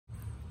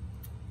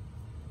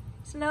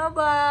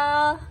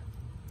Snowball.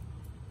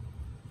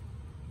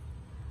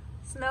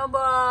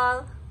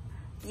 Snowball.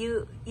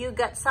 You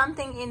got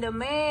something in the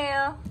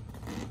mail.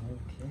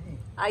 Okay.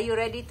 Are you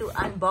ready to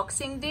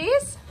unboxing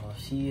this? Oh,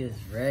 she is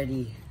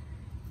ready.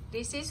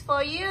 This is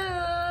for you.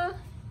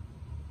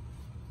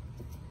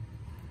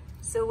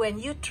 So when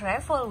you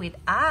travel with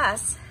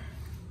us,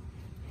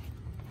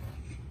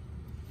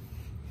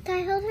 can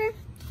I hold her?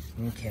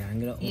 Okay, I'm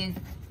gonna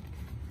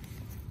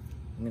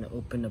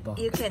open the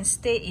box. you can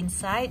stay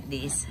inside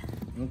this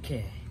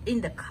Okay. in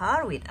the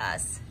car with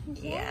us.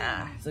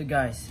 Yeah. So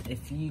guys,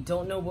 if you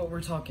don't know what we're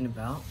talking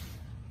about,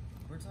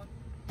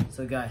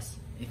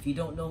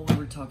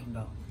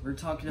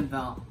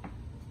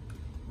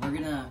 we're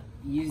gonna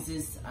use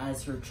this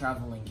as her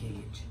traveling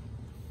cage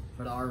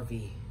for the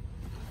RV.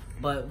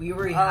 But we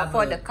already have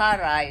for the car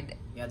ride.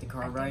 Yeah, the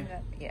car ride.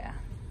 Yeah.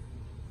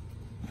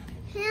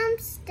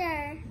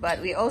 Hamster. But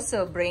we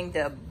also bring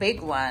the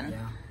big one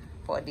Yeah.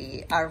 for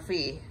the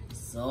RV.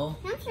 So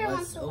Hamster wants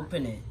let's to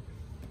open it.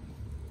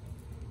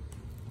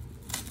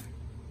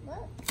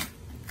 Look.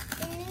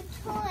 The new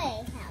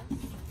toy house.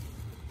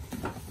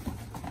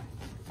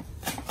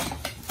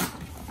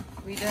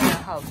 We don't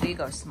know how big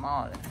or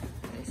small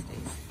this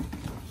is.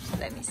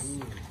 Let me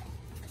see.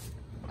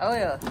 Oh,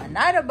 yeah,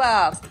 another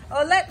box.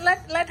 Oh,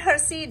 let her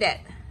see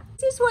that.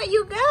 This is what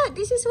you got.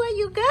 This is what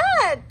you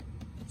got.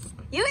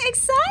 You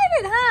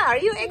excited, huh? Are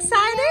you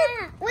excited?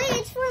 Yeah. Wait,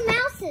 it's for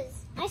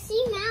mouses. I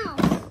see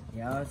mouse.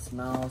 Yeah, it's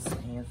mouse,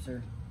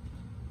 hamster.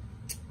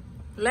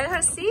 Let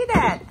her see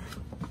that.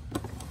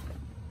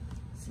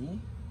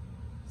 See?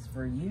 It's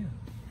for you.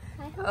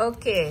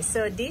 Okay,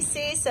 so this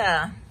is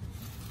a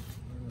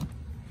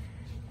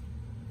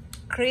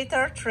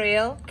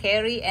CritterTrail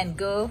Carry and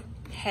Go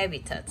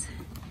habitat.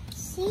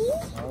 See?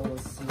 So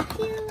let's see.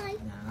 Feel like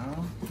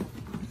Now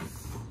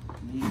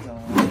we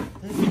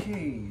got this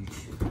cage.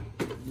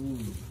 Ooh.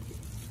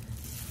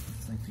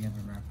 Looks like we have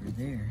a wrapper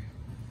there.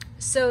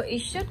 So it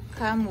should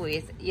come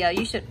with, yeah,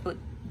 you should put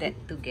that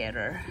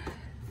together.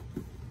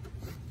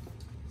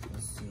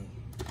 Let's see.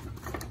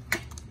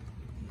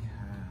 We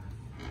have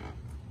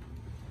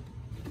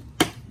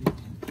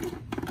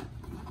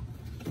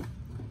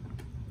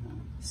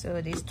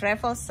So this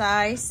travel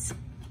size.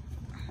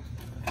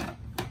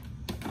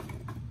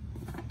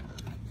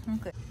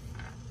 Okay.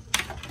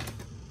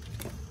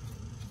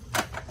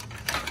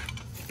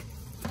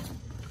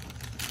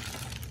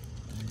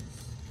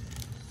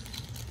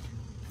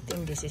 I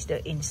think this is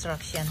the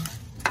instruction.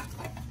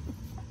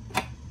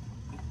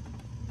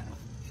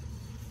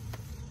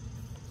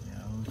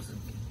 yeah, looks like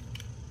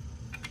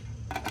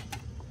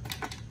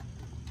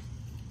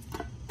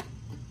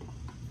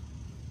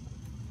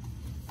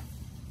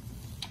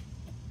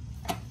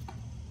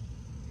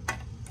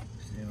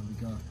so there we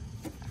go.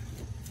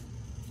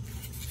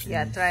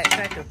 Yeah, try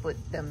to put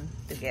them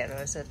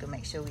together so to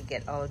make sure we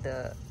get all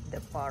the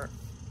part.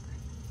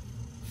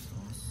 So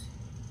let's see.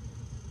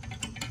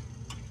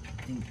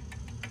 I think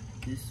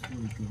this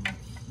will go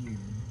here.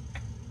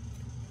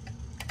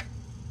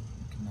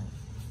 Looking at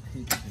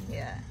the picture.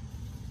 Yeah.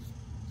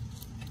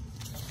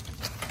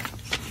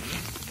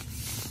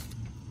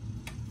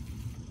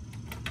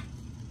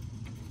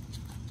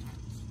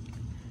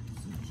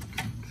 It's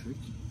kind of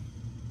tricky.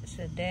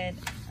 So that.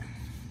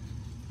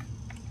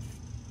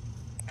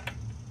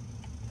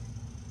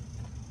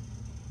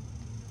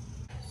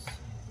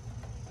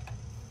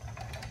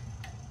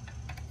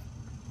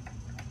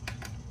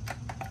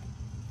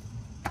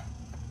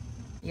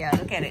 Yeah,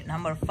 look at it.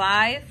 Number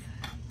 5.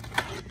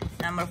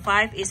 Number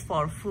 5 is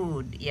for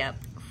food. Yep,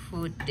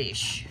 food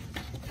dish.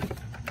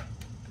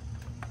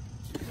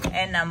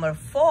 And number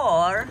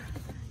 4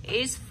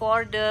 is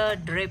for the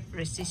drip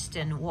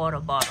resistant water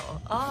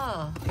bottle.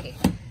 Oh, okay.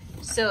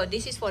 So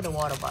this is for the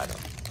water bottle.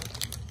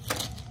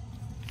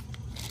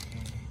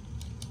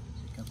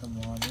 Got the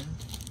water.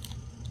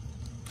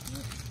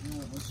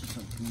 Let's just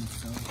put food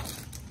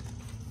stuff.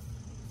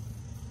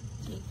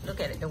 Look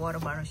at it. The water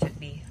bottle should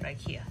be right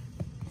here.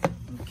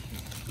 Okay.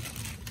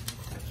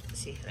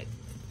 See, like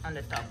on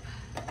the top.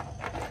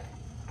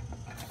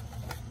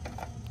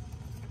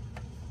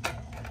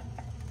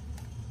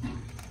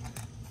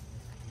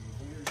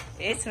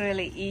 It's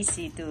really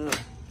easy to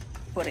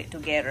put it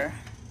together.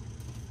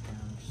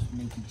 Just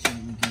making sure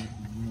we get it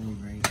really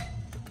right.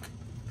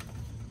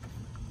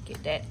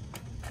 Get that.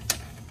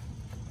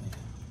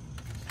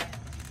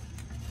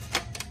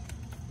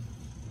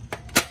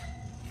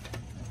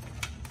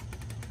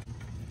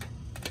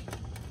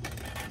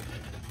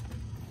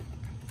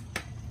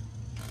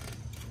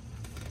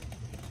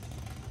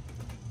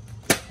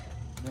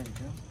 There you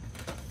go.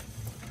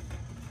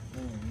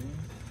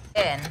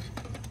 And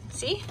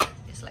see,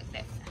 just like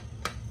that.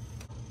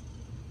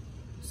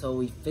 So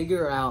we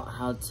figure out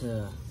how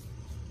to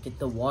get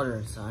the water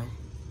inside.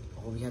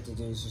 All we have to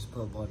do is just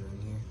put water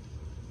in here.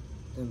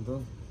 Then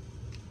boom.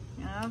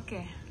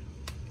 Okay.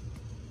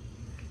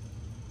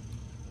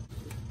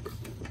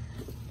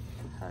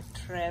 Her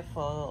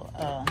travel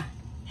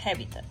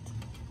habitat.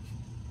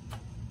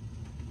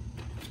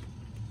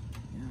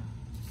 Yeah.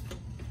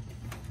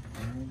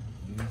 And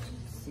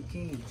here's That's the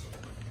cage.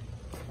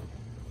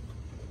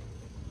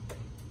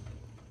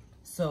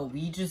 So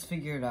we just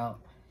figured out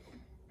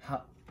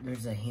how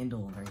there's a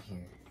handle right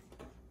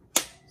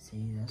here. See,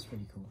 that's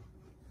pretty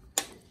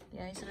cool.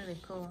 Yeah, it's really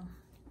cool.